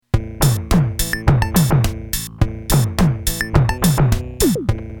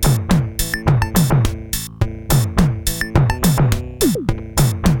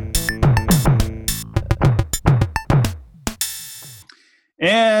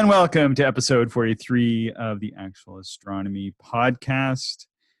And welcome to episode 43 of the Actual Astronomy Podcast.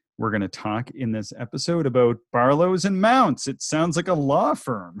 We're going to talk in this episode about barlows and mounts. It sounds like a law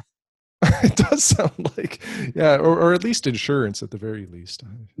firm. It does sound like, yeah, or at least insurance at the very least.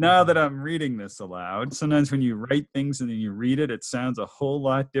 Now that I'm reading this aloud, sometimes when you write things and then you read it, it sounds a whole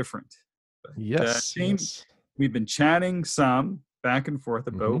lot different. But, Yes, yes. We've been chatting some back and forth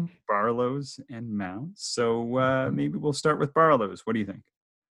about Mm-hmm. barlows and mounts. So Mm-hmm. maybe we'll start with barlows. What do you think?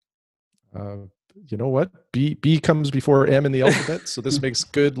 You know what? B comes before M in the alphabet, so this makes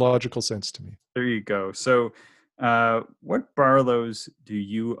good logical sense to me. There you go. So what barlows do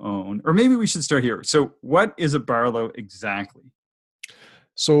you own? Or maybe we should start here. So what is a barlow exactly?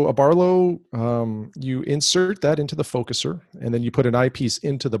 So a barlow, you insert that into the focuser, and then you put an eyepiece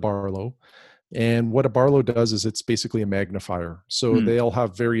into the barlow. And what a barlow does is it's basically a magnifier. So they'll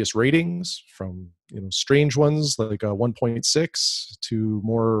have various ratings from strange ones like a 1.6 to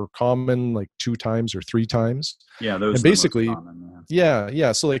more common like 2 times or 3 times. Yeah, those And are basically, the most common,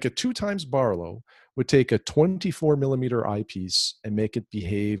 yeah. So like a 2 times barlow would take a 24 millimeter eyepiece and make it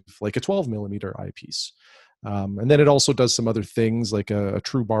behave like a 12 millimeter eyepiece. And then it also does some other things like a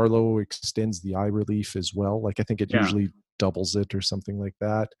true barlow extends the eye relief as well. Like I think it usually doubles it or something like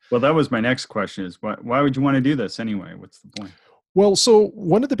that. Well, that was my next question is why would you want to do this anyway? What's the point? Well, so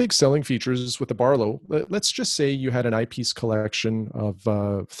one of the big selling features with the barlow, let's just say you had an eyepiece collection of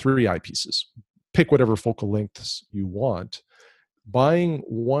 3 eyepieces. Pick whatever focal lengths you want. Buying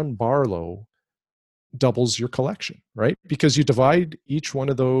one barlow doubles your collection, right? Because you divide each one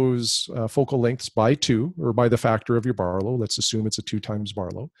of those focal lengths by 2 or by the factor of your barlow. Let's assume it's a 2 times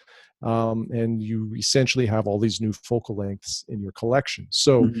barlow. And you essentially have all these new focal lengths in your collection.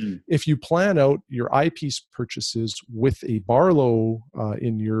 So if you plan out your eyepiece purchases with a barlow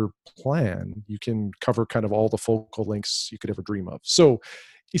in your plan, you can cover kind of all the focal lengths you could ever dream of. So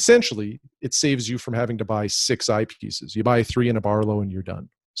essentially, it saves you from having to buy 6 eyepieces. You buy 3 in a barlow and you're done,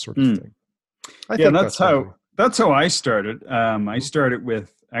 sort of thing. I think that's how I started. I started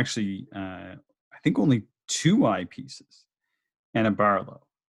with actually, I think only 2 eyepieces and a barlow.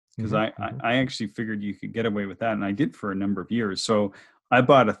 Because I actually figured you could get away with that, and I did for a number of years. So I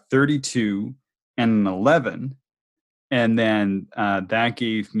bought a 32 and an 11, and then that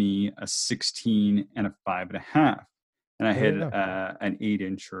gave me a 16 and a 5.5. And I had an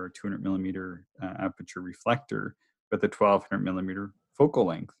 8-inch or 200 millimeter aperture reflector with a 1200 millimeter focal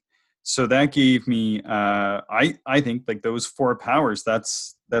length. So that gave me, I think, like those 4 powers.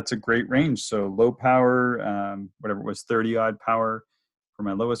 That's a great range. So low power, whatever it was, 30 odd power. For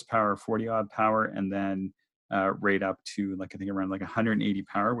my lowest power, 40 odd power, and then right up to like I think around like 180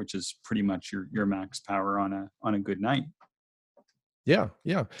 power, which is pretty much your max power on a good night. Yeah.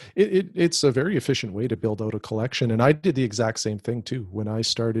 It's a very efficient way to build out a collection, and I did the exact same thing too. When I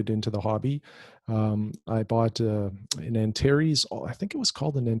started into the hobby, I bought an Antares. I think it was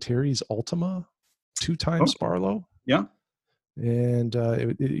called an Antares Ultima 2 times barlow. Yeah. And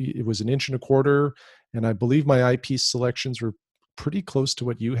it was 1.25 inches, and I believe my eyepiece selections were pretty close to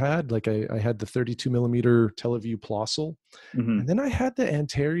what you had. Like I had the 32 millimeter Teleview Plossel, and then I had the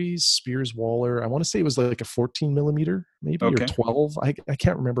Antares Spears Waller. I want to say it was like a 14 millimeter, maybe, or 12. I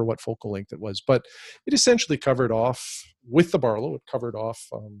can't remember what focal length it was, but it essentially covered off with the barlow. It covered off,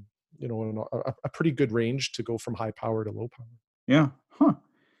 a pretty good range to go from high power to low power. Yeah. Huh.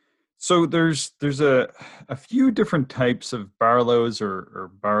 So there's a few different types of barlows or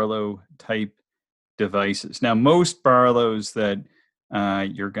barlow type devices. Now, most barlows that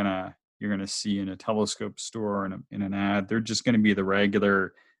you're gonna see in a telescope store or in an ad, they're just going to be the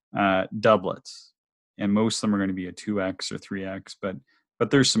regular doublets, and most of them are going to be a 2x or 3x.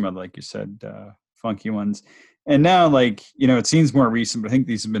 But there's some other, like you said, funky ones. And now, like it seems more recent, but I think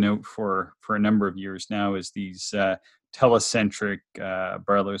these have been out for a number of years now. Is these telecentric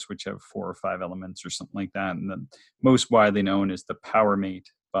barlows, which have 4 or 5 elements or something like that, and the most widely known is the PowerMate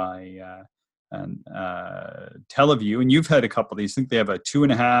by Teleview. And you've had a couple of these. I think they have a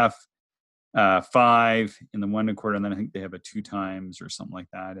 2.5, 5 in the 1.25, and then I think they have a 2 times or something like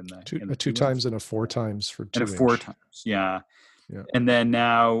that in the 2 times and a 4 times for 2 and a 4 times. Yeah. And then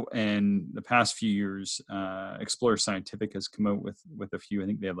now in the past few years, Explorer Scientific has come out with a few. I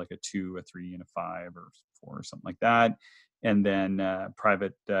think they have like a 2, a 3, and a 5 or 4 or something like that. And then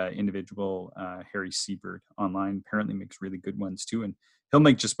private individual Harry Siebert online apparently makes really good ones too. And he'll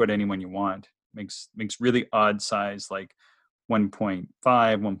make just about anyone you want. Makes really odd size, like 1.5,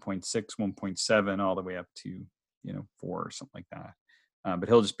 1.6, 1.7, all the way up to 4 or something like that. But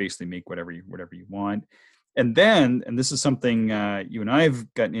he'll just basically make whatever you want. And then, and this is something you and I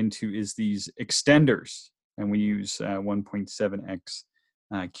have gotten into, is these extenders. And we use 1.7x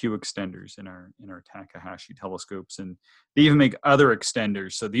Q extenders in our Takahashi telescopes, and they even make other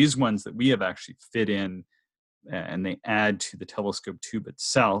extenders. So these ones that we have actually fit in, and they add to the telescope tube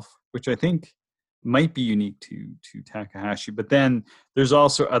itself, which I think might be unique to Takahashi. But then there's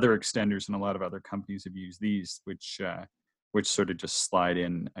also other extenders, and a lot of other companies have used these, which sort of just slide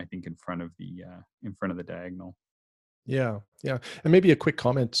in, I think, in front of the diagonal. Yeah, yeah. And maybe a quick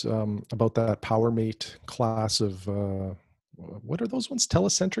comment about that PowerMate class of what are those ones?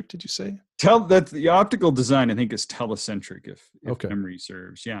 Telecentric, did you say? That the optical design, I think, is telecentric, if Okay. memory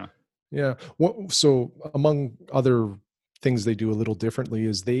serves. Yeah. Yeah. So among other things they do a little differently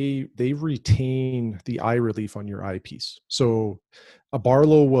is they retain the eye relief on your eyepiece. So a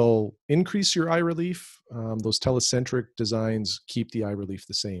Barlow will increase your eye relief. Those telecentric designs keep the eye relief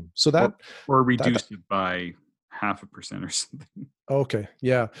the same. So or reduce it by 0.5% or something. Okay,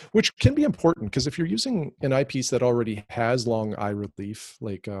 yeah, which can be important because if you're using an eyepiece that already has long eye relief,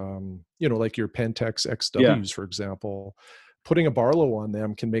 like like your Pentax XWs, for example, putting a Barlow on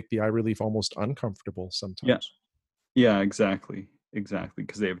them can make the eye relief almost uncomfortable sometimes. Yeah, exactly,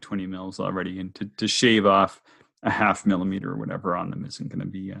 because they have 20 mils already, and to shave off a 0.5 millimeter or whatever on them isn't going to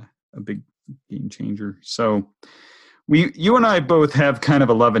be a big game changer. So you and I both have kind of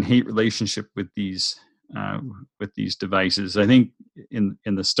a love and hate relationship with these devices. I think in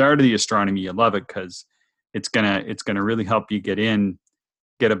the start of the astronomy, you love it because it's gonna really help you get a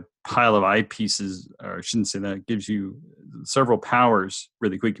pile of eyepieces, or I shouldn't say that. It gives you several powers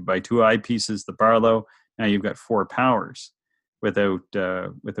really quick. You buy 2 eyepieces, the Barlow. Now you've got 4 powers without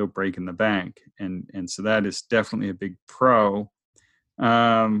breaking the bank, and so that is definitely a big pro.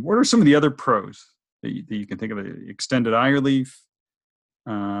 What are some of the other pros that you can think of? Extended eye relief.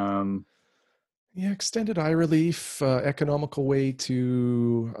 Yeah, extended eye relief, economical way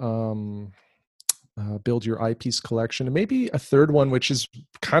to build your eyepiece collection, and maybe a third one, which is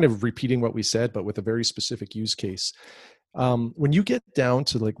kind of repeating what we said, but with a very specific use case. When you get down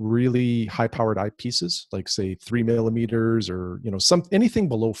to like really high-powered eyepieces, like say 3 millimeters, or anything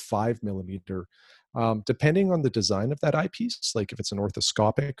below 5 millimeter, depending on the design of that eyepiece, like if it's an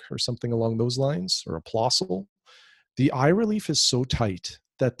orthoscopic or something along those lines, or a plossal, the eye relief is so tight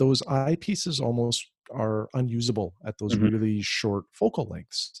that those eyepieces almost are unusable at those Mm-hmm. really short focal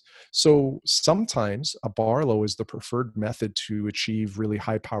lengths. So sometimes a Barlow is the preferred method to achieve really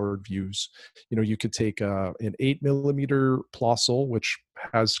high powered views. You could take an 8 millimeter plossal, which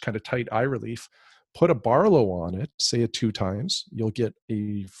has kind of tight eye relief, put a Barlow on it, say it 2 times, you'll get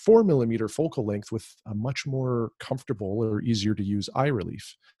a 4 millimeter focal length with a much more comfortable or easier to use eye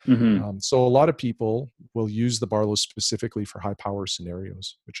relief. Mm-hmm. So a lot of people will use the Barlow specifically for high power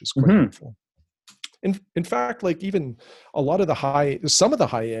scenarios, which is quite Mm-hmm. helpful. In fact, like even some of the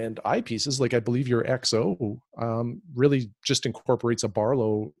high end eyepieces, like I believe your XO, really just incorporates a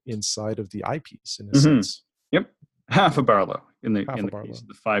Barlow inside of the eyepiece in a Mm-hmm. sense. Yep, half a Barlow in the Half a case Barlow, of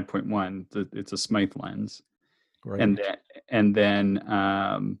the 5.1. It's a Smythe lens, right? And then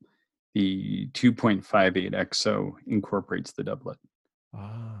the 2.58 XO incorporates the doublet.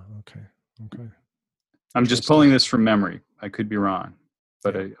 Ah, okay. I'm just Interesting. pulling this from memory. I could be wrong,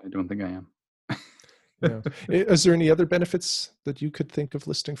 but Yeah. I don't think I am. Yeah. Is there any other benefits that you could think of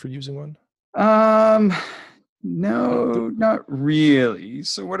listing for using one? No, not really.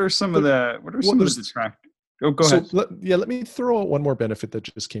 So what are some of the detractors? Oh, go ahead. Let me throw out one more benefit that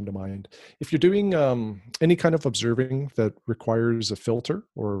just came to mind. If you're doing any kind of observing that requires a filter,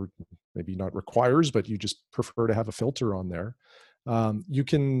 or maybe not requires, but you just prefer to have a filter on there, you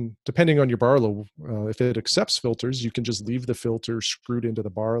can, depending on your Barlow, if it accepts filters, you can just leave the filter screwed into the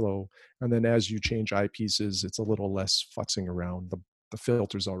Barlow, and then as you change eyepieces, it's a little less futzing around. The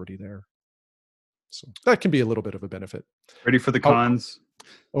filter's already there. So that can be a little bit of a benefit. Ready for the cons?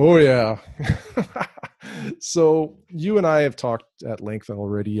 Oh yeah. So you and I have talked at length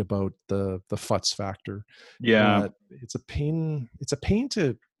already about the futz factor. Yeah. That it's a pain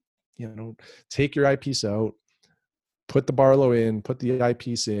to, take your eyepiece out, put the Barlow in, put the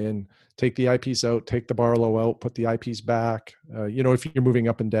eyepiece in, take the eyepiece out, take the Barlow out, put the eyepiece back. If you're moving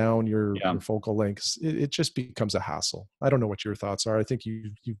up and down your focal lengths, it just becomes a hassle. I don't know what your thoughts are. I think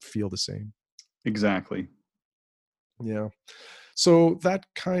you feel the same. Exactly. Yeah. So that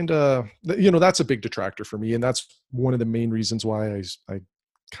kind of, that's a big detractor for me. And that's one of the main reasons why I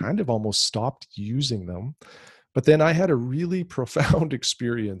kind of almost stopped using them. But then I had a really profound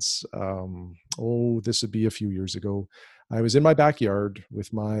experience. This would be a few years ago. I was in my backyard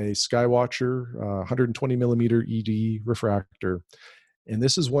with my Skywatcher 120 millimeter ED refractor. And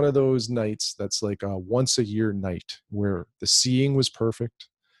this is one of those nights that's like a once a year night where the seeing was perfect.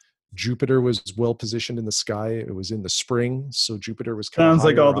 Jupiter was well positioned in the sky. It was in the spring, so Jupiter was kind of Sounds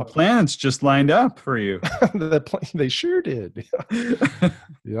like all higher the up. planets just lined up for you. They sure did.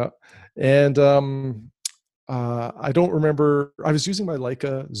 Yeah. And I don't remember. I was using my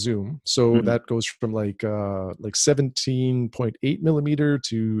Leica zoom, so Mm, that goes from like 17.8 millimeter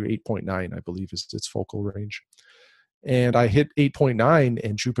to 8.9, I believe, is its focal range. And I hit 8.9,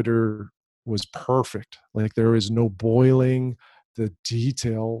 and Jupiter was perfect. Like there was no boiling. The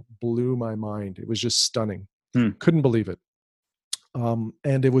detail blew my mind. It was just stunning. mm, Couldn't believe it.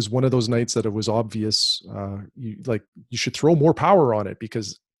 And it was one of those nights that it was obvious. You should throw more power on it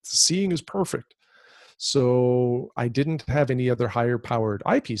because seeing is perfect. So I didn't have any other higher powered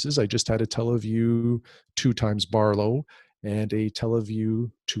eyepieces. I just had a Teleview 2 times Barlow and a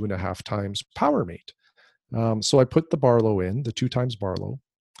Teleview 2.5 times PowerMate. So I put the Barlow in, the 2 times Barlow,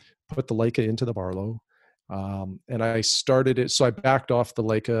 put the Leica into the Barlow, and I started it. So I backed off the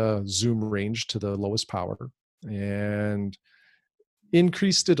Leica zoom range to the lowest power and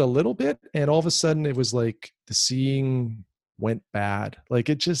increased it a little bit. And all of a sudden it was like the seeing went bad. Like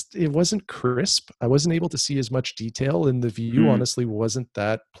it wasn't crisp. I wasn't able to see as much detail, and the view mm, honestly wasn't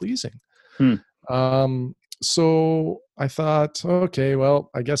that pleasing. mm, So I thought, okay, well,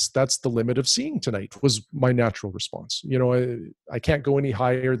 I guess that's the limit of seeing tonight, was my natural response. I can't go any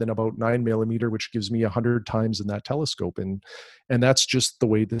higher than about 9 millimeter, which gives me 100 times in that telescope. And that's just the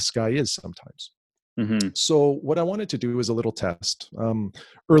way the sky is sometimes. mhm, So what I wanted to do is a little test.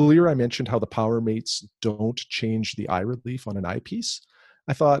 Earlier, I mentioned how the power mates don't change the eye relief on an eyepiece.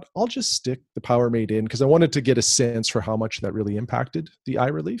 I thought I'll just stick the power mate in because I wanted to get a sense for how much that really impacted the eye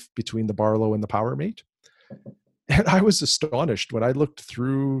relief between the Barlow and the power mate. And I was astonished when I looked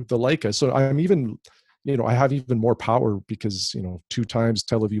through the Leica. So I have even more power because, 2 times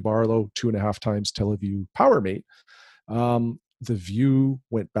Teleview Barlow, 2.5 times Teleview power mate. The view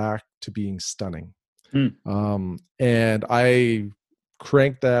went back to being stunning. mm. And I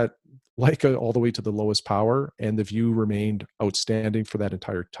cranked that Leica all the way to the lowest power, and the view remained outstanding for that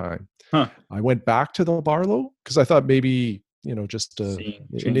entire time. Huh. I went back to the Barlow because I thought maybe, just Seeing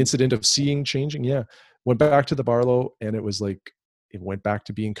an change. incident of seeing changing. Yeah. Went back to the Barlow, and it was like, it went back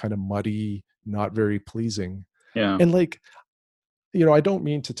to being kind of muddy, not very pleasing. Yeah. And I don't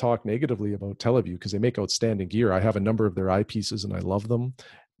mean to talk negatively about Teleview because they make outstanding gear. I have a number of their eyepieces and I love them.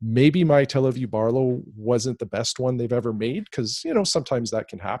 Maybe my Teleview Barlow wasn't the best one they've ever made because, sometimes that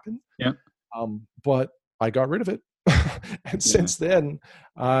can happen. Yeah. But I got rid of it. And Yeah. since then,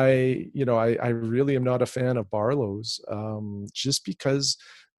 I really am not a fan of Barlows, just because,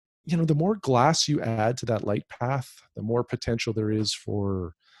 the more glass you add to that light path, the more potential there is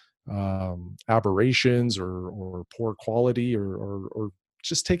for aberrations or poor quality or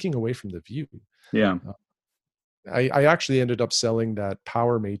just taking away from the view. Yeah. Uh, I actually ended up selling that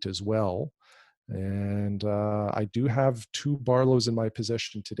Power Mate as well. And I do have 2 Barlows in my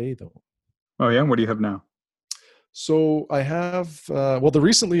possession today, though. Oh yeah. What do you have now? So I have, the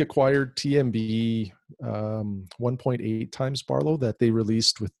recently acquired TMB 1.8 times Barlow that they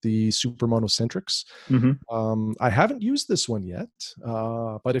released with the Super Monocentrics. Mm-hmm. I haven't used this one yet,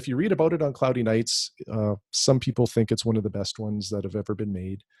 but if you read about it on Cloudy Nights, some people think it's one of the best ones that have ever been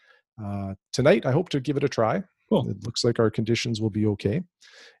made. Tonight, I hope to give it a try. Cool. It looks like our conditions will be okay.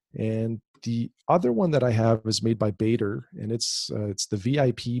 And the other one that I have is made by Bader, and it's the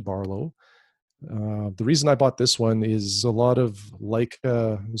VIP Barlow. The reason I bought this one is a lot of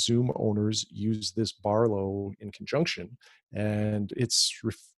Leica Zoom owners use this Barlow in conjunction, and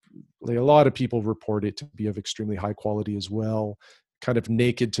like a lot of people report it to be of extremely high quality as well, kind of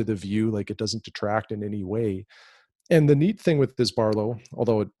naked to the view, like it doesn't detract in any way. And the neat thing with this Barlow,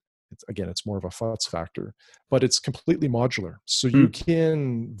 although it's more of a futz factor, but it's completely modular. So you Mm.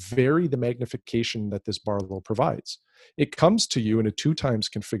 can vary the magnification that this Barlow provides. It comes to you in a 2 times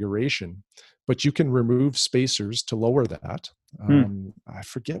configuration, but you can remove spacers to lower that. Mm. I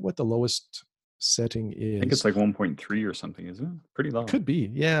forget what the lowest setting I think it's is. like 1.3 or something, isn't it? Pretty low. Could be.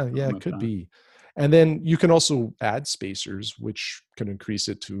 Yeah, Something it like could that. be. And then you can also add spacers, which can increase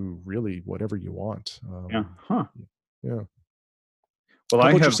it to really whatever you want. Yeah. Huh. Yeah. Well, How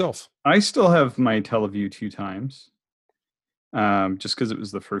about yourself? I still have my Teleview 2 times, just because it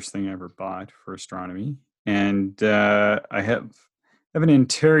was the first thing I ever bought for astronomy, and I have an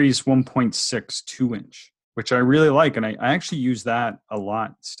Antares 1.6 2-inch, which I really like, and I actually use that a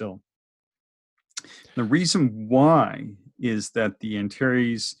lot still. The reason why is that the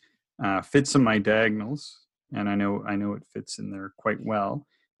Antares fits in my diagonals, and I know it fits in there quite well.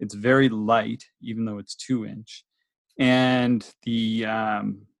 It's very light, even though it's 2-inch, and the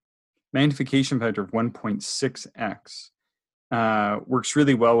magnification factor of 1.6x works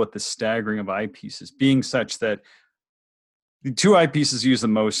really well with the staggering of eyepieces, being such that the two eyepieces used the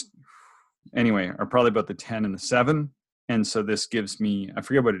most anyway are probably about the 10 and the 7. And so this gives me, I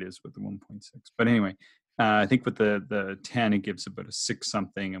forget what it is with the 1.6, but anyway, I think with the 10 it gives about a 6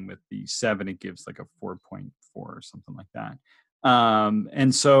 something, and with the 7 it gives like a 4.4 or something like that.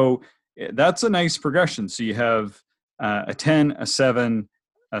 And so that's a nice progression. So you have a 10, a 7,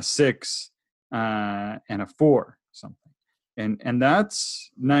 a 6, and a 4 something. And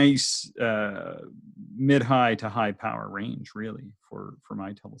that's nice mid-high to high power range, really, for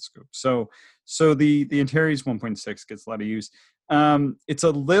my telescope. So the Antares 1.6 gets a lot of use. It's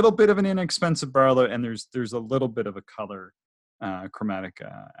a little bit of an inexpensive Barlow, and there's a little bit of a color chromatic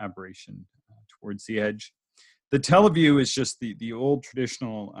aberration towards the edge. The Teleview is just the old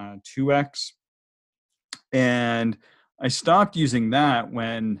traditional 2x, and I stopped using that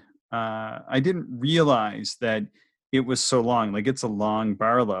when I didn't realize that it was so long. Like, it's a long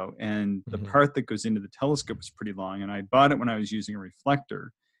Barlow, and the part that goes into the telescope is pretty long. And I bought it when I was using a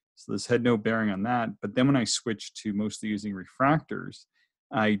reflector, so this had no bearing on that. But then when I switched to mostly using refractors,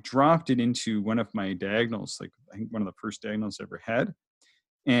 I dropped it into one of my diagonals, like I think one of the first diagonals I ever had.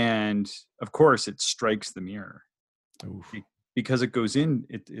 And of course, it strikes the mirror. Oof. Because it goes in.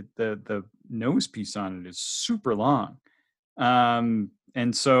 The nose piece on it is super long, and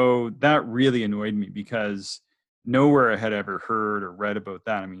so that really annoyed me, because nowhere I had ever heard or read about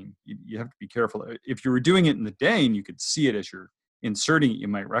that. I mean, you have to be careful. If you were doing it in the day and you could see it as you're inserting it, you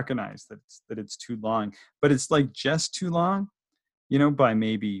might recognize that it's too long. But it's like just too long, by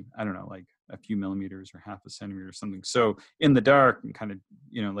maybe, I don't know, like a few millimeters or half a centimeter or something. So in the dark, and kind of,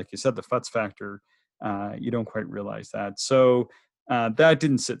 like you said, the futz factor, you don't quite realize that. So that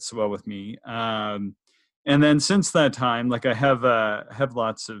didn't sit so well with me. And then since that time, like, I have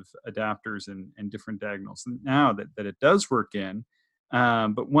lots of adapters and different diagonals now that it does work in.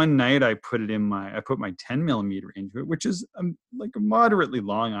 But one night I put my 10 millimeter into it, which is like a moderately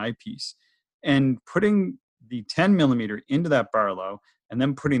long eyepiece, and putting the 10 millimeter into that Barlow, and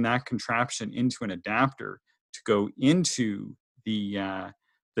then putting that contraption into an adapter to go into the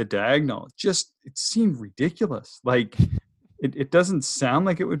diagonal, it seemed ridiculous. Like, it doesn't sound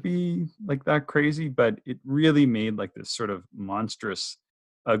like it would be like that crazy, but it really made like this sort of monstrous,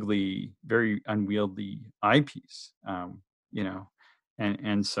 ugly, very unwieldy eyepiece,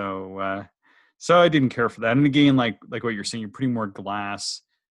 and so I didn't care for that. And again, like what you're saying, you're putting more glass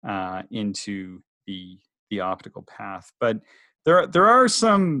into the optical path. But there are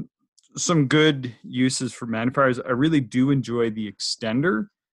some good uses for magnifiers. I really do enjoy the extender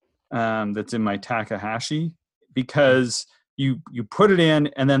that's in my Takahashi, because you put it in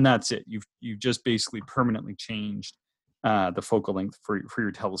and then that's it. You've just basically permanently changed the focal length for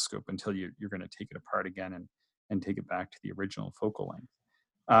your telescope until you're going to take it apart again and take it back to the original focal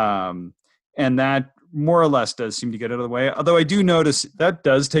length. And that more or less does seem to get out of the way. Although I do notice that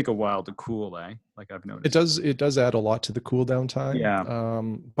does take a while to cool, like I've noticed. It does add a lot to the cool down time. Yeah.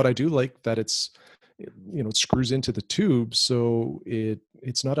 But I do like that it screws into the tube, so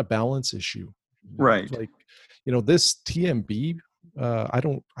it's not a balance issue. Right. Like, this TMB, I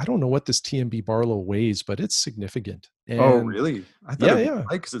don't know what this TMB Barlow weighs, but it's significant. And really? I thought it'd be light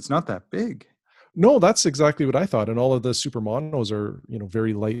because it's not that big. No, that's exactly what I thought. And all of the super monos are,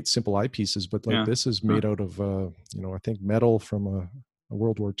 very light, simple eyepieces, but this is made out of, I think metal from a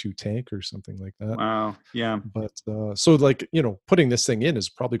World War II tank or something like that. Wow. Yeah. But so, like, putting this thing in is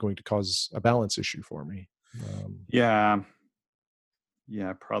probably going to cause a balance issue for me. Yeah,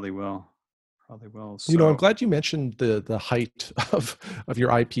 probably will. So, I'm glad you mentioned the height of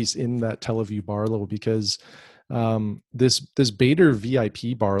your eyepiece in that Teleview Barlow, because this Baader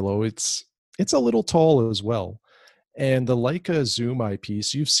VIP Barlow, it's a little tall as well. And the Leica Zoom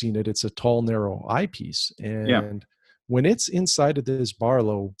eyepiece, you've seen it, it's a tall, narrow eyepiece. And when it's inside of this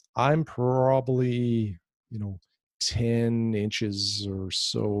Barlow, I'm probably, 10 inches or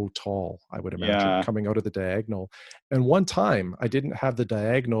so tall, I would imagine, coming out of the diagonal. And one time I didn't have the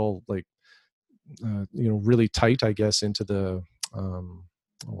diagonal, like, really tight, I guess, into the,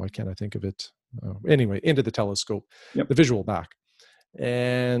 why can't I think of it? Anyway, into the telescope, the visual back.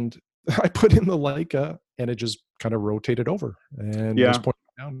 And I put in the Leica and it just kind of rotated over and was pointing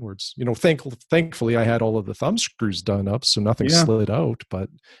downwards. Thankfully I had all of the thumb screws done up, so nothing slid out, but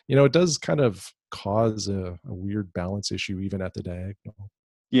it does kind of cause a weird balance issue even at the diagonal.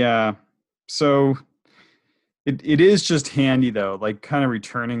 Yeah. So it is just handy though, like kind of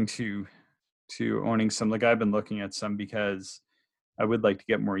returning to owning some. Like, I've been looking at some because I would like to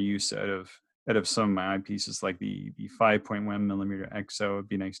get more use out of some of my eyepieces, like the 5.1 millimeter XO. It'd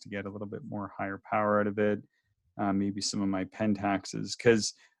be nice to get a little bit more higher power out of it. maybe some of my pentaxes,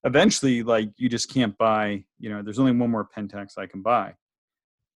 because eventually, like, you just can't buy, there's only one more pentax I can buy,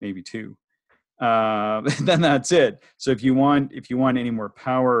 maybe two. Then that's it. So if you want any more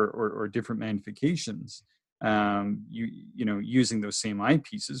power or different magnifications, using those same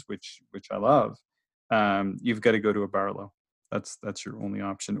eyepieces, which I love, you've got to go to a barlow. That's your only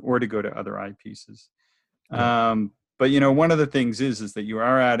option, or to go to other eyepieces. Yeah. But one of the things is that you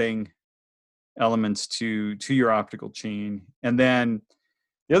are adding elements to your optical chain. And then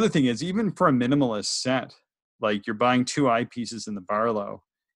the other thing is, even for a minimalist set, like, you're buying two eyepieces in the barlow.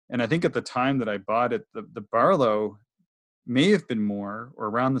 And I think at the time that I bought it, the barlow may have been more or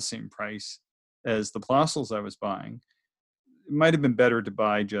around the same price as the Plossels I was buying. It might have been better to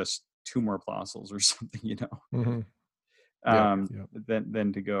buy just two more Plossels or something, Mm-hmm. Yeah. Yeah.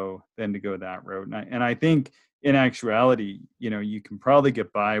 than to go that route. And I think in actuality, you can probably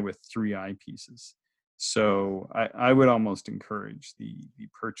get by with three eyepieces. So I would almost encourage the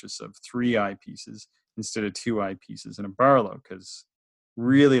purchase of three eyepieces instead of two eyepieces in a barlow, because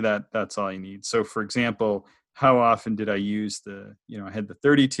really that's all you need. So for example, how often did I use I had the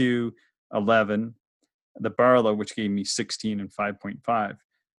 32, 11, the barlow, which gave me 16 and 5.5.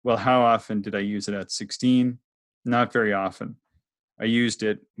 Well, how often did I use it at 16? Not very often. I used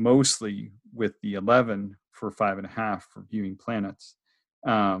it mostly with the 11 for 5.5 for viewing planets.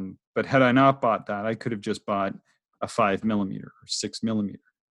 But had I not bought that, I could have just bought a 5mm or 6mm.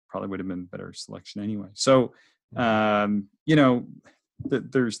 Probably would have been a better selection anyway. So,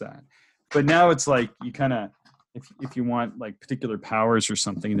 there's that. But now it's like, you kind of, if you want like particular powers or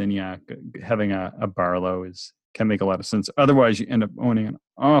something, then having a barlow can make a lot of sense. Otherwise, you end up owning an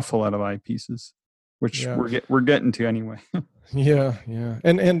awful lot of eyepieces, which Yeah. we're getting to anyway. Yeah. Yeah.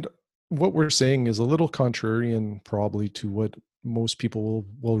 And what we're saying is a little contrarian probably to what most people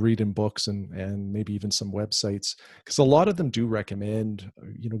will read in books and maybe even some websites, because a lot of them do recommend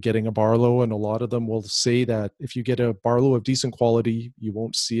getting a barlow, and a lot of them will say that if you get a barlow of decent quality, you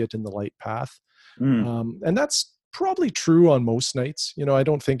won't see it in the light path. And that's probably true on most nights. I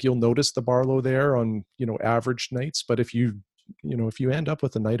don't think you'll notice the barlow there on average nights, but if you end up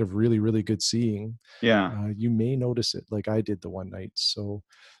with a night of really, really good seeing, Yeah. you may notice it, like I did the one night. So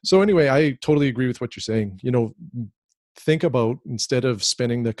anyway, I totally agree with what you're saying. Think about, instead of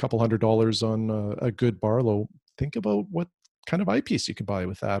spending the couple $100 on a good barlow, think about what kind of eyepiece you can buy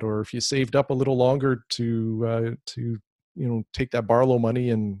with that, or if you saved up a little longer to take that barlow money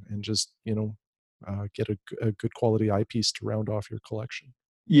and just get a good quality eyepiece to round off your collection.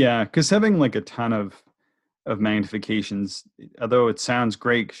 Yeah, because having like a ton of magnifications, although it sounds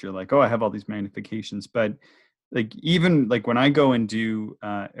great because you're like, oh, I have all these magnifications, but like, even like when I go and do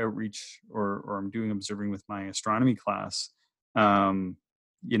outreach, or I'm doing observing with my astronomy class,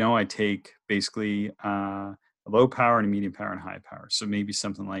 I take basically a low power and a medium power and a high power. So maybe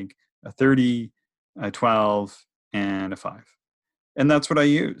something like a 30, a 12, and a 5. And that's what I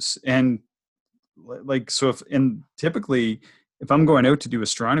use. And like, so typically if I'm going out to do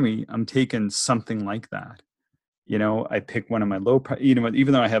astronomy, I'm taking something like that. I pick one of my low power,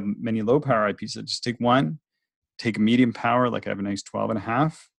 even though I have many low power eyepieces, I just take one, take a medium power, like I have a nice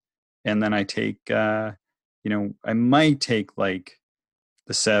 12.5. And then I take, I might take like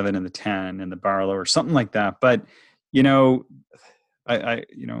the 7 and the 10 and the barlow or something like that. But, I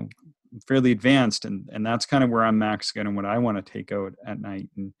fairly advanced, and that's kind of where I'm maxing out on what I want to take out at night.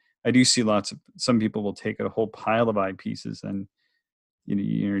 And I do see some people will take a whole pile of eyepieces, and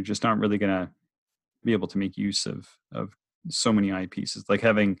you're just not really going to be able to make use of so many eyepieces. Like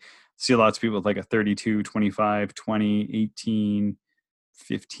see lots of people with like a 32, 25, 20, 18,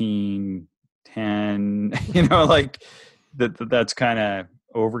 15, 10, like that's kind of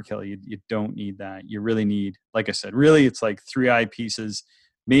overkill. You don't need that. You really need, like I said, really it's like 3 eyepieces.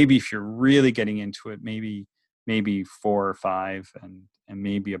 Maybe if you're really getting into it, maybe 4 or 5, and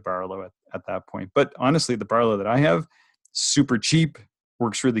maybe a barlow at that point. But honestly, the barlow that I have, super cheap,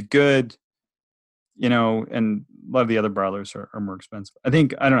 works really good. And a lot of the other barlows are more expensive. I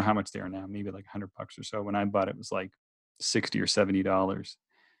don't know how much they are now, maybe like $100 or so. When I bought it, it was like $60 or $70.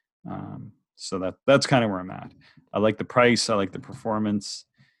 So that's kind of where I'm at. I like the price. I like the performance.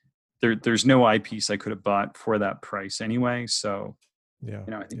 There's no eyepiece I could have bought for that price anyway. So, Yeah.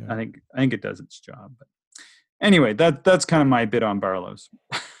 I think it does its job. But anyway, that's kind of my bit on barlows.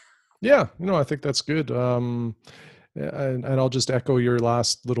 Yeah. I think that's good. And I'll just echo your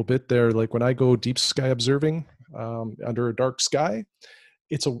last little bit there. Like when I go deep sky observing under a dark sky,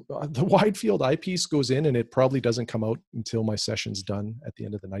 the wide field eyepiece goes in, and it probably doesn't come out until my session's done at the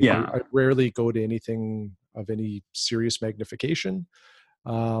end of the night. Yeah. I rarely go to anything of any serious magnification.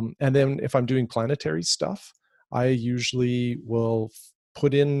 And then if I'm doing planetary stuff, I usually will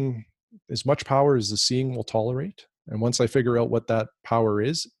put in as much power as the seeing will tolerate. And once I figure out what that power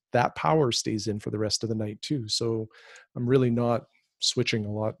is, that power stays in for the rest of the night too. So I'm really not switching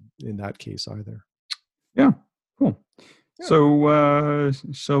a lot in that case either. Yeah, cool. Yeah.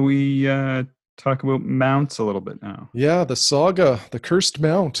 So we talk about mounts a little bit now. Yeah, the saga, the cursed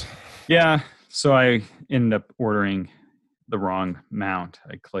mount. Yeah, so I ended up ordering the wrong mount.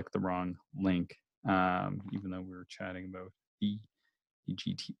 I clicked the wrong link, even though we were chatting about the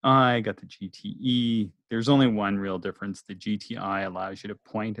GTI, got the GTE. There's only one real difference. The GTI allows you to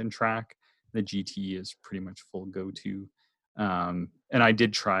point and track. The GTE is pretty much full go-to. And I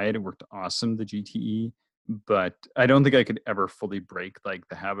did try it. It worked awesome, the GTE. But I don't think I could ever fully break like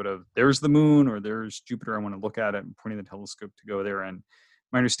the habit of there's the moon or there's Jupiter. I want to look at it and pointing the telescope to go there. And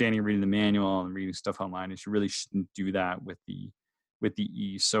my understanding of reading the manual and reading stuff online is you really shouldn't do that with the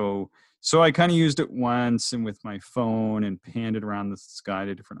E. So I kind of used it once and with my phone and panned it around the sky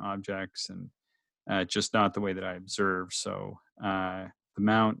to different objects, and just not the way that I observed. So the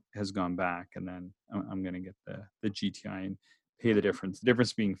mount has gone back, and then I'm going to get the GTI and pay the difference. The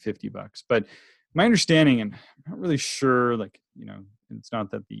difference being $50. But my understanding, and I'm not really sure, like, it's not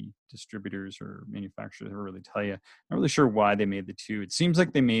that the distributors or manufacturers ever really tell you. I'm not really sure why they made the two. It seems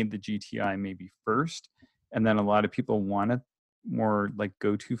like they made the GTI maybe first, and then a lot of people wanted more like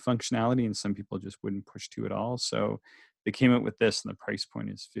go-to functionality, and some people just wouldn't push to at all. So they came out with this, and the price point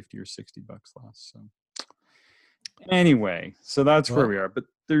is $50 or $60 less. So anyway, so that's where we are. But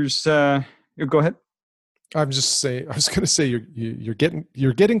there's go ahead. I was going to say you're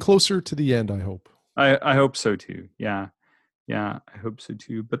getting closer to the end, I hope. I hope so too. Yeah, I hope so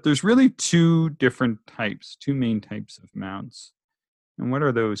too. But there's really two main types of mounts. And what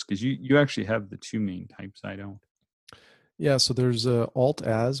are those? Because you actually have the two main types. I don't. Yeah, so there's a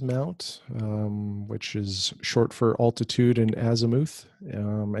alt-az mount, which is short for altitude and azimuth.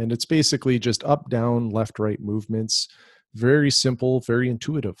 And it's basically just up, down, left, right movements. Very simple, very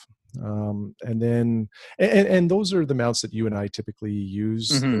intuitive. And those are the mounts that you and I typically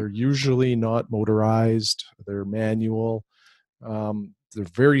use. Mm-hmm. They're usually not motorized. They're manual. They're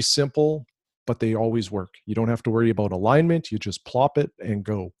very simple, but they always work. You don't have to worry about alignment. You just plop it and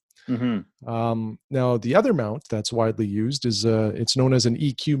go. Mm-hmm. Now, the other mount that's widely used is it's known as an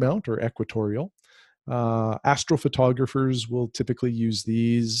EQ mount or equatorial. Astrophotographers will typically use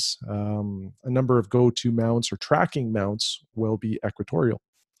these. A number of go-to mounts or tracking mounts will be equatorial.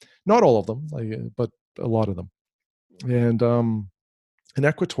 Not all of them, but a lot of them. And an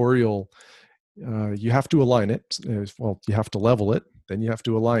equatorial, you have to align it. Well, you have to level it, then you have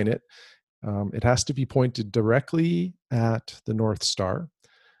to align it. It has to be pointed directly at the North Star.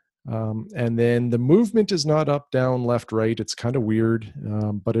 And then the movement is not up, down, left, right. It's kind of weird,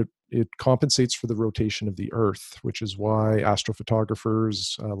 but it compensates for the rotation of the Earth, which is why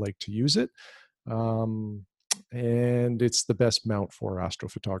astrophotographers like to use it. And it's the best mount for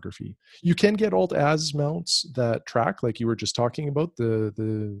astrophotography. You can get alt-az mounts that track, like you were just talking about,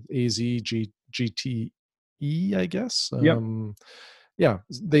 the AZ GTE, I guess. Yep. Yeah,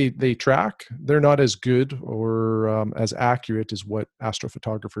 they track. They're not as good or as accurate as what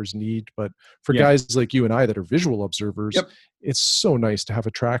astrophotographers need. But for guys like you and I that are visual observers, it's so nice to have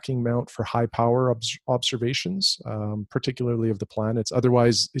a tracking mount for high power observations, particularly of the planets.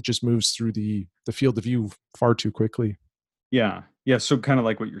 Otherwise, it just moves through the field of view far too quickly. Yeah. So kind of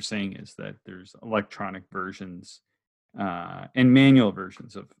like what you're saying is that there's electronic versions and manual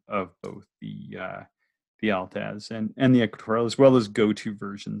versions of both the alt-az and the equatorial, as well as go-to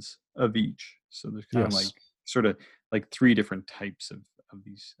versions of each. So there's kind of like sort of like three different types of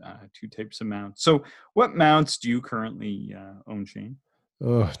these two types of mounts. So what mounts do you currently own, Shane?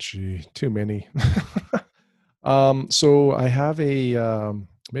 Oh, gee, too many. So I have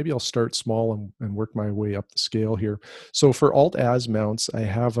maybe I'll start small and work my way up the scale here. So for alt-az mounts, I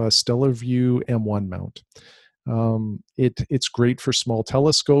have a Stellarvue M1 mount. It's great for small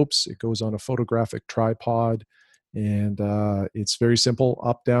telescopes. It goes on a photographic tripod, and it's very simple: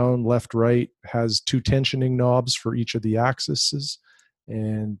 up, down, left, right. Has two tensioning knobs for each of the axes,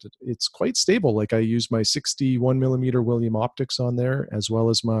 and it's quite stable. Like I use my 61 millimeter William optics on there, as well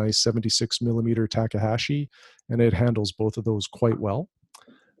as my 76 millimeter Takahashi, and it handles both of those quite well.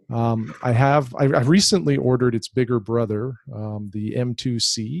 I recently ordered its bigger brother, the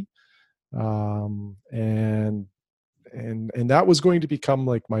M2C. And that was going to become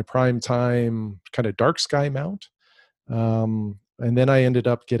like my prime time kind of dark sky mount. And then I ended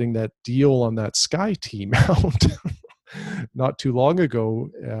up getting that deal on that SkyT mount not too long ago,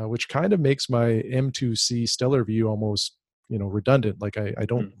 which kind of makes my M2C Stellarvue almost redundant. Like I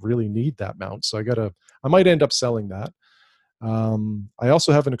don't Mhm. really need that mount. So I might end up selling that. I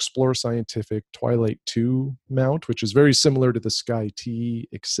also have an Explore Scientific Twilight 2 mount, which is very similar to the Sky T,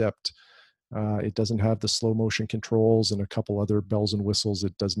 except it doesn't have the slow motion controls and a couple other bells and whistles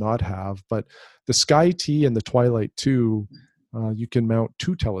it does not have. But the Sky T and the Twilight 2, you can mount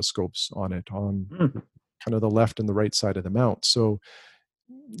two telescopes on it, on Mhm. kind of the left and the right side of the mount. So,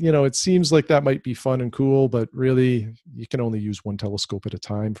 it seems like that might be fun and cool, but really you can only use one telescope at a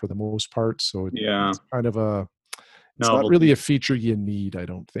time for the most part. So Yeah. it's kind of it's not really Novelty. a feature you need, I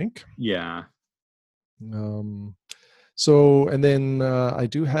don't think. Yeah. Um, so, and then I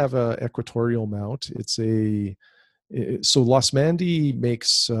do have a equatorial mount. So Losmandy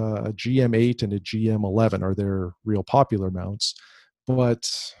makes a GM8 and a GM11 are their real popular mounts.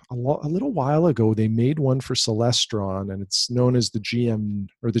 But a little while ago, they made one for Celestron, and it's known as the GM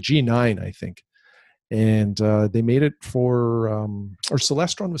or the G9, I think. And they made it or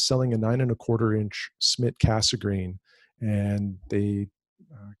Celestron was selling a 9.25-inch Smith Cassegrain, and they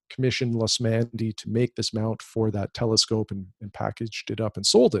commissioned Losmandy to make this mount for that telescope and packaged it up and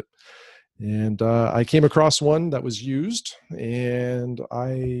sold it. And I came across one that was used, and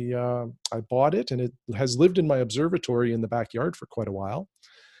I bought it, and it has lived in my observatory in the backyard for quite a while.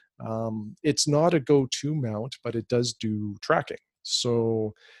 It's not a go-to mount, but it does do tracking.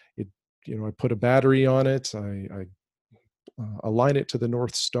 So it, I put a battery on it. I align it to the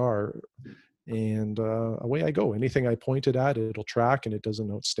North Star, and away I go. Anything I point it at, it'll track, and it does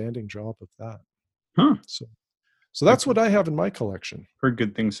an outstanding job of that. Huh. So that's what I have in my collection. Heard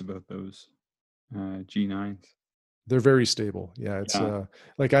good things about those G9s. They're very stable. Yeah, it's Yeah.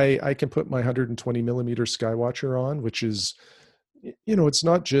 like I can put my 120 millimeter Skywatcher on, which is, it's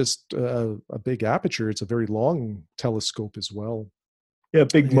not just a big aperture; it's a very long telescope as well. Yeah,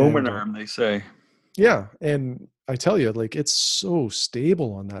 big moment And arm, they say. yeah, and I tell you, like it's so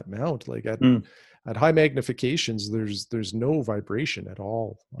stable on that mount. Like Mm. at high magnifications, there's no vibration at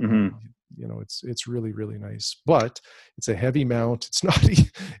all. Hmm. It's really really nice, but it's a heavy mount. It's not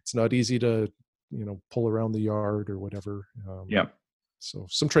it's not easy to pull around the yard or whatever. Yeah. So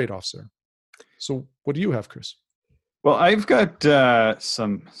some trade-offs there. So what do you have, Chris? Well, I've got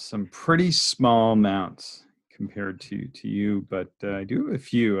some pretty small mounts compared to you, but I do have a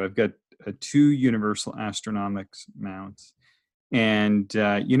few. I've got two Universal Astronomics mounts, and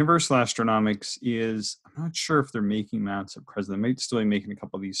Universal Astronomics is, I'm not sure if they're making mounts at present. They might still be making a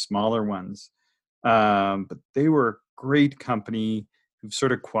couple of these smaller ones, but they were a great company who've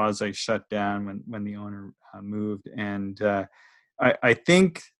sort of quasi shut down when the owner moved, and I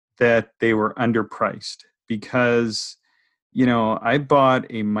think that they were underpriced because, I bought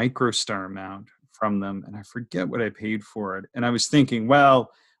a microstar mount from them and I forget what I paid for it. And I was thinking, well,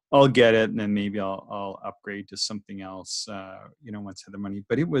 I'll get it and then maybe I'll upgrade to something else, once I have the money.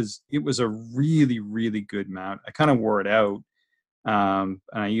 But it was a really, really good mount. I kind of wore it out. And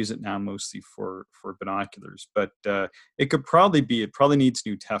I use it now mostly for binoculars, but it probably needs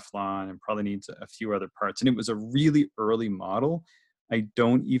new Teflon and probably needs a few other parts. And it was a really early model. I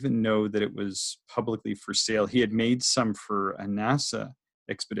don't even know that it was publicly for sale. He had made some for a NASA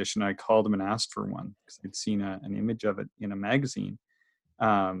expedition. I called him and asked for one because I'd seen an image of it in a magazine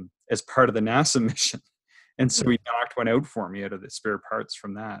as part of the NASA mission. And so Hmm. he knocked one out for me out of the spare parts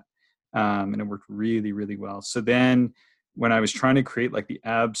from that. And it worked really, really well. So then when I was trying to create like the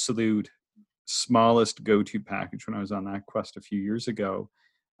absolute smallest go-to package when I was on that quest a few years ago,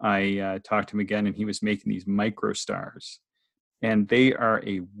 I talked to him again and he was making these micro stars. And they are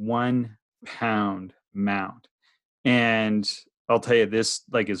a 1 pound mount. And I'll tell you, this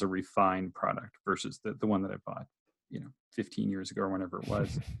like is a refined product versus the one that I bought, 15 years ago or whenever it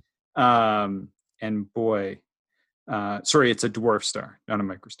was. And boy, sorry, it's a dwarf star, not a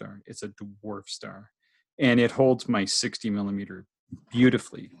microstar. It's a dwarf star. And it holds my 60 millimeter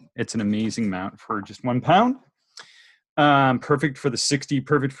beautifully. It's an amazing mount for just 1 pound. Perfect for the 60,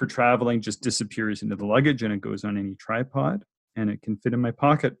 perfect for traveling, just disappears into the luggage and it goes on any tripod and it can fit in my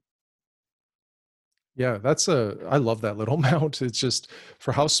pocket. Yeah, I love that little mount. It's just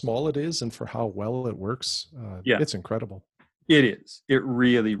for how small it is and for how well it works. Yeah, It's incredible. it is. It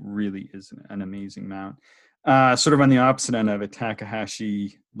really, really is an amazing mount. Sort of on the opposite end of a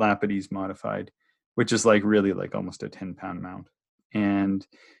Takahashi Lapidus modified, which is like really like almost a 10-pound mount. And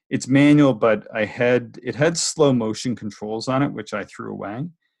it's manual, but it had slow motion controls on it, which I threw away.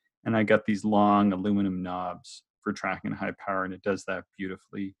 And I got these long aluminum knobs for tracking high power, and it does that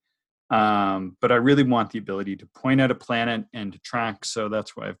beautifully. But I really want the ability to point at a planet and to track. So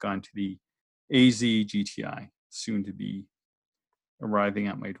that's why I've gone to the AZ GTI, soon to be arriving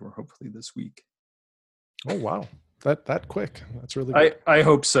at my door, hopefully this week. Oh, wow. That quick. That's really good. I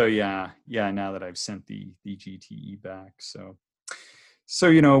hope so. Yeah. Yeah. Now that I've sent the GTE back. So,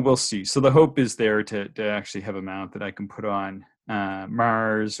 we'll see. So the hope is there to actually have a mount that I can put on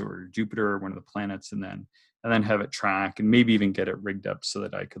Mars or Jupiter or one of the planets, and then have it track, and maybe even get it rigged up so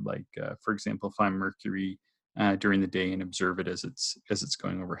that I could, like, for example, find Mercury during the day and observe it as it's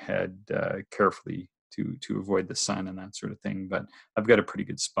going overhead carefully to avoid the sun and that sort of thing. But I've got a pretty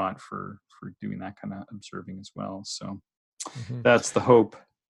good spot for doing that kind of observing as well. So Mhm. that's the hope.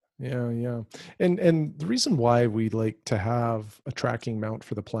 Yeah. And the reason why we like to have a tracking mount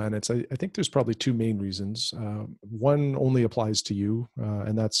for the planets, I think there's probably two main reasons. One only applies to you,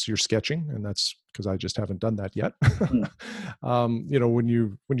 and that's your sketching, and that's because I just haven't done that yet. Hmm. When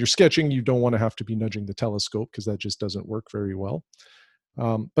you're sketching, you don't want to have to be nudging the telescope because that just doesn't work very well.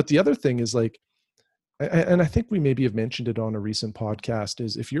 But the other thing is, like, and I think we maybe have mentioned it on a recent podcast,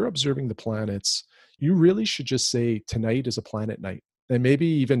 is if you're observing the planets, you really should just say tonight is a planet night. And maybe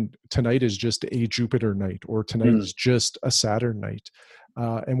even tonight is just a Jupiter night, or tonight Hmm. is just a Saturn night.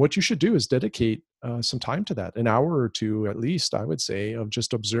 And what you should do is dedicate some time to that, an hour or two at least, I would say, of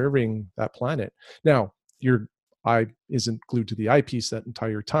just observing that planet. Now, your eye isn't glued to the eyepiece that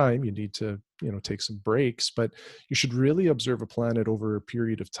entire time. You need to, take some breaks, but you should really observe a planet over a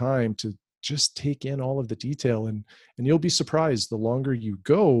period of time to just take in all of the detail, and you'll be surprised. The longer you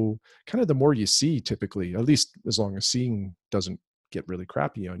go, kind of the more you see, typically, at least as long as seeing doesn't get really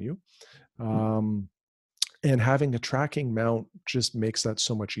crappy on you. um, and having a tracking mount just makes that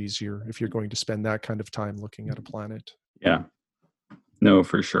so much easier if you're going to spend that kind of time looking at a planet. Yeah. No,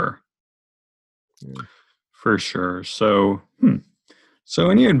 for sure. Yeah. For sure. So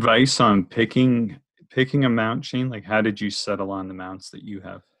any advice on picking a mount, Shane? Like, how did you settle on the mounts that you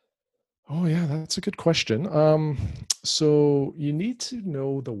have? Oh yeah, that's a good question. So you need to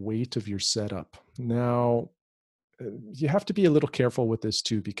know the weight of your setup. Now, you have to be a little careful with this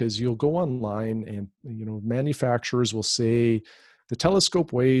too, because you'll go online and manufacturers will say the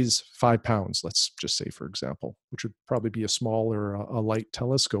telescope weighs 5 pounds, let's just say, for example, which would probably be a small or a light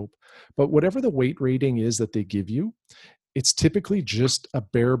telescope. But whatever the weight rating is that they give you, it's typically just a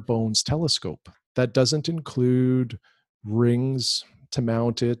bare bones telescope. That doesn't include rings to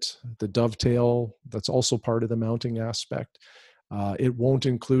mount it, the dovetail, that's also part of the mounting aspect. It won't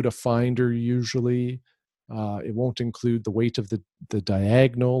include a finder usually. It won't include the weight of the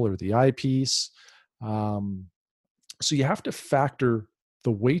diagonal or the eyepiece. Um, so you have to factor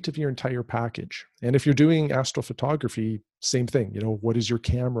the weight of your entire package. And if you're doing astrophotography, same thing. What does your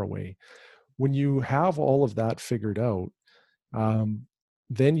camera weigh? When you have all of that figured out, um,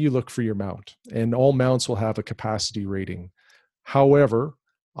 then you look for your mount, and all mounts will have a capacity rating. However,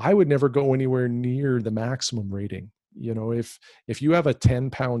 I would never go anywhere near the maximum rating. If you have a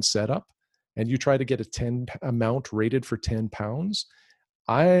 10-pound setup and you try to get a mount rated for 10 pounds,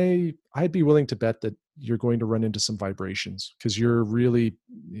 I'd be willing to bet that you're going to run into some vibrations, because you're really,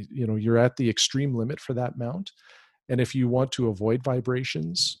 you're at the extreme limit for that mount. And if you want to avoid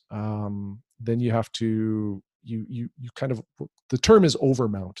vibrations, then you have to, you kind of, the term is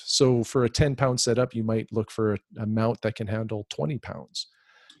overmount. So for a 10-pound setup, you might look for a mount that can handle 20 pounds.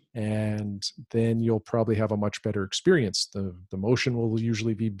 And then you'll probably have a much better experience. The motion will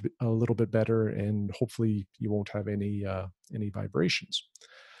usually be a little bit better, and hopefully you won't have any vibrations.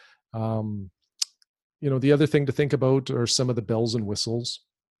 Um, the other thing to think about are some of the bells and whistles.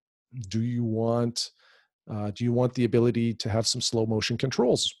 Do you want the ability to have some slow motion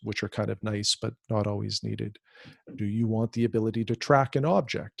controls, which are kind of nice, but not always needed? Do you want the ability to track an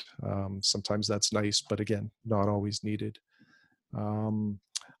object? Sometimes that's nice, but again, not always needed. Um,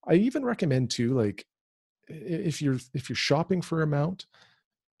 I even recommend too, like, if you're shopping for a mount,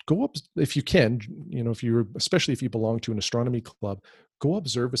 go up if you can. Especially if you belong to an astronomy club, go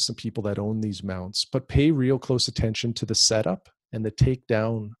observe with some people that own these mounts, but pay real close attention to the setup and the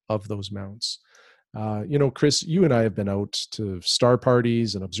takedown of those mounts. Chris, you and I have been out to star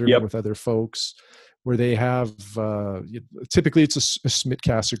parties and observing Yep. with other folks where they have, typically it's a Schmidt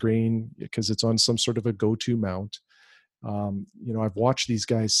Cassegrain because it's on some sort of a go-to mount. I've watched these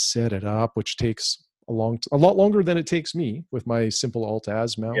guys set it up, which takes a lot longer than it takes me with my simple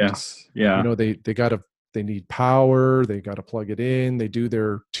alt-az mount. Yes. Yeah. They need power, they got to plug it in, they do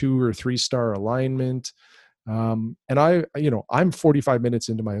their 2 or 3 star alignment. And I'm 45 minutes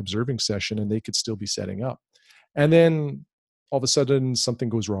into my observing session and they could still be setting up. And then all of a sudden something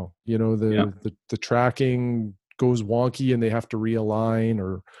goes wrong. Yeah. The tracking goes wonky and they have to realign,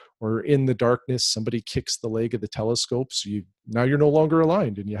 or in the darkness, somebody kicks the leg of the telescope. So now you're no longer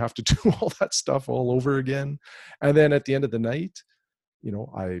aligned and you have to do all that stuff all over again. And then at the end of the night,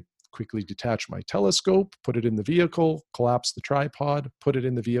 I quickly detach my telescope, put it in the vehicle, collapse the tripod, put it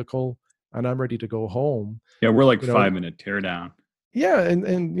in the vehicle, and I'm ready to go home. Yeah, we're like You know, 5-minute teardown. yeah,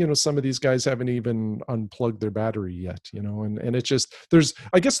 and some of these guys haven't even unplugged their battery yet, and it just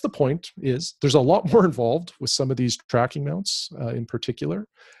I guess the point is there's a lot more involved with some of these tracking mounts in particular.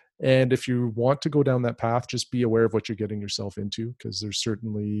 And if you want to go down that path, just be aware of what you're getting yourself into, because there's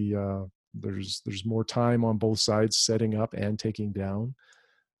certainly there's more time on both sides setting up and taking down.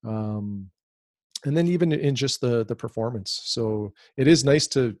 And then even in just the performance. So it is nice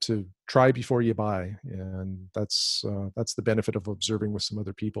to try before you buy, and that's the benefit of observing with some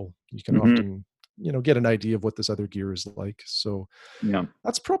other people. You can often get an idea of what this other gear is like. So Yeah.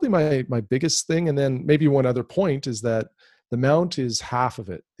 that's probably my biggest thing. And then maybe one other point is that the mount is half of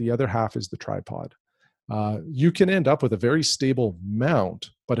it. The other half is the tripod. You can end up with a very stable mount,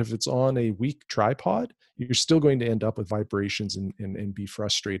 but if it's on a weak tripod, you're still going to end up with vibrations and be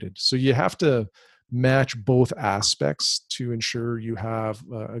frustrated. So you have to match both aspects to ensure you have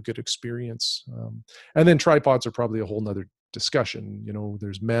a good experience. And then tripods are probably a whole nother discussion.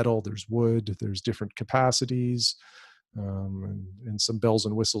 There's metal, there's wood, there's different capacities, and some bells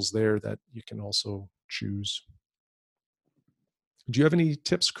and whistles there that you can also choose. Do you have any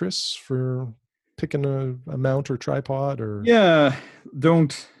tips, Chris, for picking a mount or tripod? Or Yeah,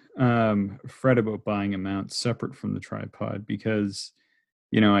 don't fret about buying a mount separate from the tripod, because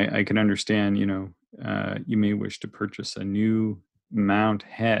I can understand you may wish to purchase a new mount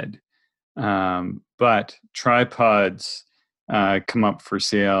head, but tripods come up for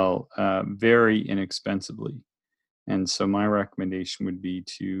sale very inexpensively. And so my recommendation would be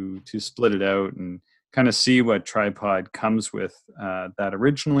to split it out and kind of see what tripod comes with that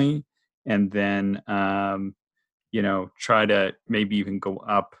originally, and then try to maybe even go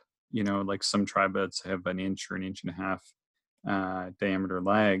up. Like some tripods have an inch or an inch and a half diameter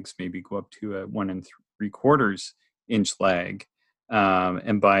lags. Maybe go up to a 1 3/4 inch lag,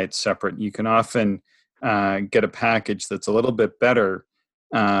 and buy it separate. You can often get a package that's a little bit better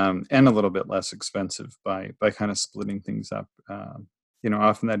and a little bit less expensive by kind of splitting things up.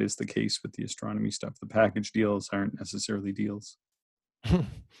 Often that is the case with the astronomy stuff. The package deals aren't necessarily deals.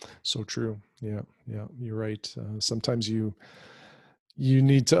 So true. Yeah, you're right. Sometimes you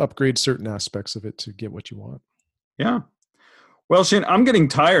need to upgrade certain aspects of it to get what you want. Yeah. Well, Shane, I'm getting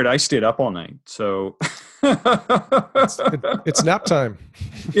tired. I stayed up all night, so it's nap time.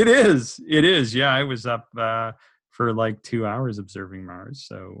 It is. Yeah, I was up for like 2 hours observing Mars,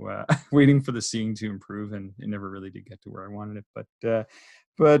 so waiting for the seeing to improve, and it never really did get to where I wanted it.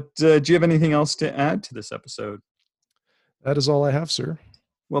 But do you have anything else to add to this episode? That is all I have, sir.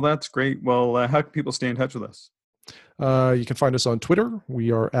 Well, that's great. Well, how can people stay in touch with us? You can find us on Twitter.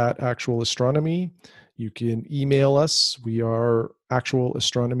 We are at Actual Astronomy. You can email us. We are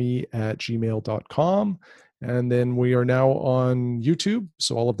actualastronomy@gmail.com. And then we are now on YouTube.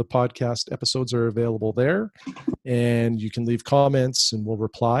 So all of the podcast episodes are available there. And you can leave comments and we'll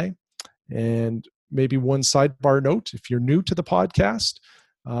reply. And maybe one sidebar note, if you're new to the podcast,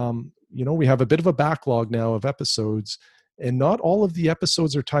 we have a bit of a backlog now of episodes, and not all of the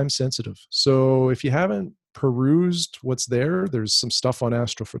episodes are time sensitive. So if you haven't perused what's there, there's some stuff on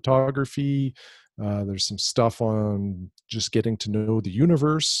astrophotography. There's some stuff on just getting to know the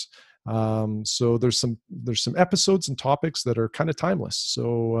universe. So there's some episodes and topics that are kind of timeless.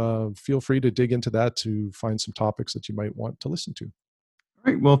 So feel free to dig into that to find some topics that you might want to listen to.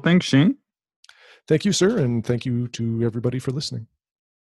 All right. Well, thanks, Shane. Thank you, sir. And thank you to everybody for listening.